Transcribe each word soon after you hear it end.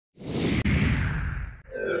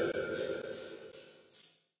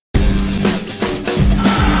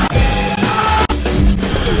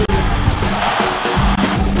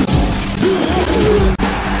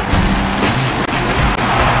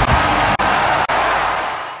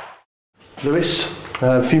Lewis,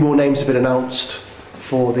 a few more names have been announced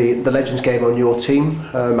for the Legends game on your team.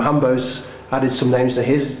 Hambo's added some names to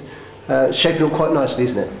his. Shaping up quite nicely,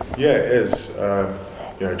 isn't it? Yeah, it is.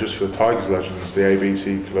 Just for the Tigers Legends, the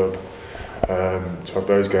ABC club, to have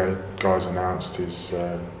those guys announced is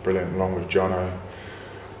brilliant, along with Jono.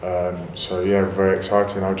 So yeah, very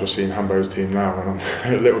exciting. I've just seen Hambo's team now and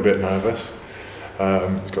I'm a little bit nervous.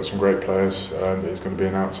 He's got some great players that he's going to be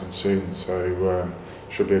announcing soon, so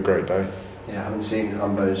should be a great day. Yeah, I haven't seen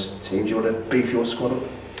Hambo's team. Do you want to beef your squad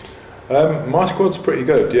up? My squad's pretty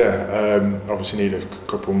good, yeah. Obviously need a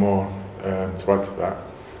couple more to add to that.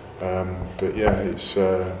 But yeah, it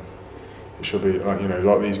should be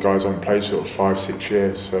like these guys haven't played sort of 5-6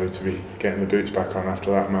 years, so to be getting the boots back on after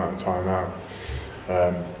that amount of time out,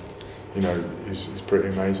 is pretty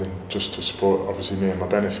amazing. Just to support obviously me and my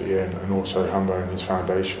benefit here, and also Hambo and his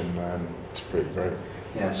foundation, it's pretty great.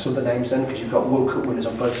 Yeah, some of the names then, because you've got World Cup winners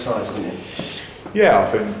on both sides, haven't you? Yeah, I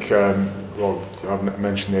think I've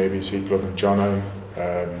mentioned the ABC club and Jono,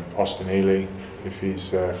 Austin Ely, if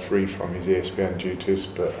he's free from his ESPN duties,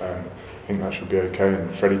 but I think that should be okay.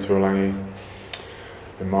 And Freddie Tuolangi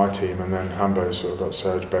in my team, and then Hambo's sort of got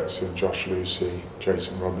Serge Betson, Josh Lucy,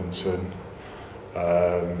 Jason Robinson.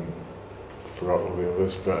 Forgot all the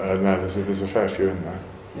others, but no, there's a fair few in there.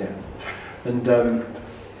 Yeah, and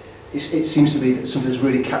it seems to be that something that's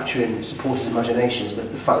really capturing supporters' imaginations, the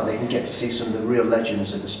fact that they can get to see some of the real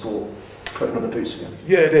legends of the sport putting on the boots again.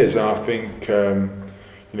 Yeah, it is, and I think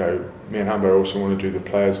me and Hambo also want to do the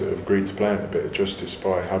players that have agreed to play in a bit of justice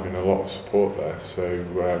by having a lot of support there. So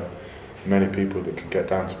many people that could get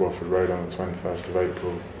down to Watford Road on the 21st of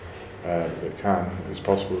April that can, as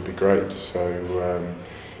possible, would be great. So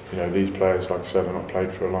these players, like I said, have not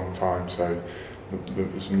played for a long time, so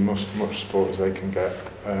as much support as they can get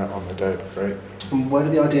on the day would be great. And where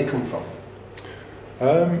did the idea come from?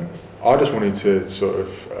 I just wanted to sort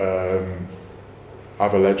of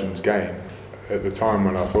have a Legends game. At the time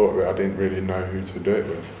when I thought of it, I didn't really know who to do it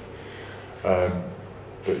with.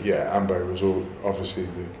 But yeah, Ambo was obviously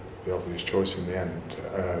the obvious choice in the end.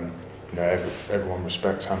 Everyone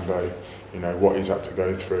respects Ambo, what he's had to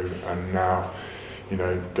go through, and now,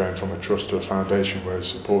 going from a trust to a foundation where he's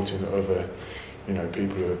supporting other,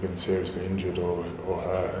 people who have been seriously injured or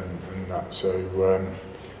hurt and that. So,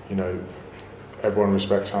 everyone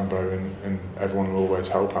respects Ambo, and everyone will always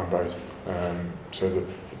help Ambo. So that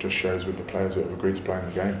it just shows with the players that have agreed to play in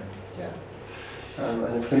the game. Yeah.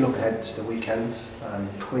 And if we look ahead to the weekend,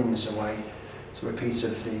 Quins away, it's a repeat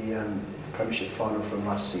of the Premiership final from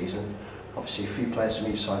last season. Obviously, a few players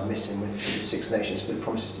from each side missing with the Six Nations, but it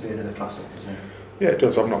promises to be another classic, doesn't it? Yeah, it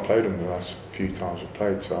does. I've not played them the last few times we've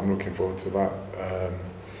played, so I'm looking forward to that.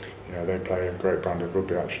 They play a great brand of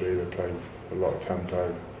rugby. Actually, they play a lot of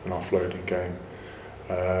tempo, an offloading game.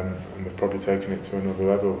 And they've probably taken it to another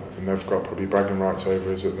level, and they've got probably bragging rights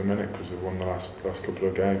over us at the minute because they've won the last couple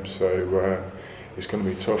of games. So it's going to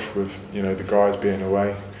be tough with the guys being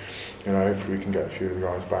away. Hopefully we can get a few of the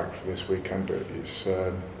guys back for this weekend, but it's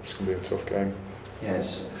going to be a tough game. Yeah,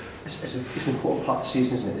 it's an important part of the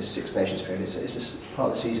season, isn't it? This Six Nations period. It's a part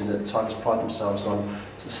of the season that Tigers pride themselves on,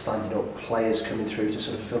 sort of standing up players coming through to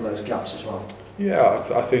sort of fill those gaps as well. Yeah,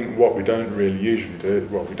 I think what we don't really usually do,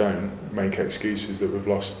 we don't make excuses that we've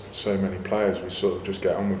lost so many players. We sort of just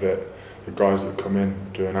get on with it. The guys that come in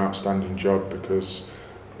do an outstanding job, because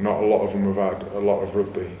not a lot of them have had a lot of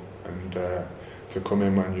rugby, and to come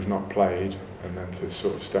in when you've not played and then to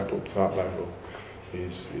sort of step up to that level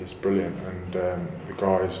is brilliant, and the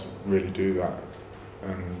guys really do that,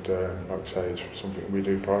 and like I say, it's something we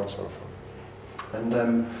do pride ourselves on.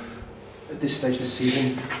 And at this stage of the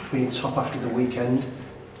season, being top after the weekend,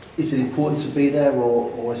 is it important to be there,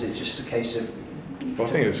 or is it just a case of... Well,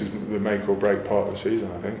 I think this is the make or break part of the season,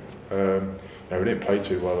 I think. We didn't play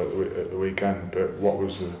too well at the weekend, but what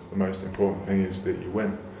was the most important thing is that you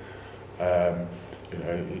win.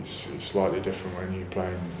 It's slightly different when you're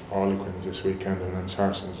playing Harlequins this weekend and then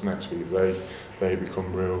Saracens next week. They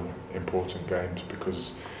become real important games,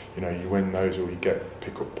 because you win those, or you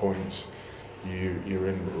pick up points, you're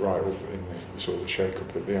in right up in the sort of the shake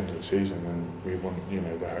up at the end of the season, and we won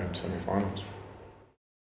the home semi-finals.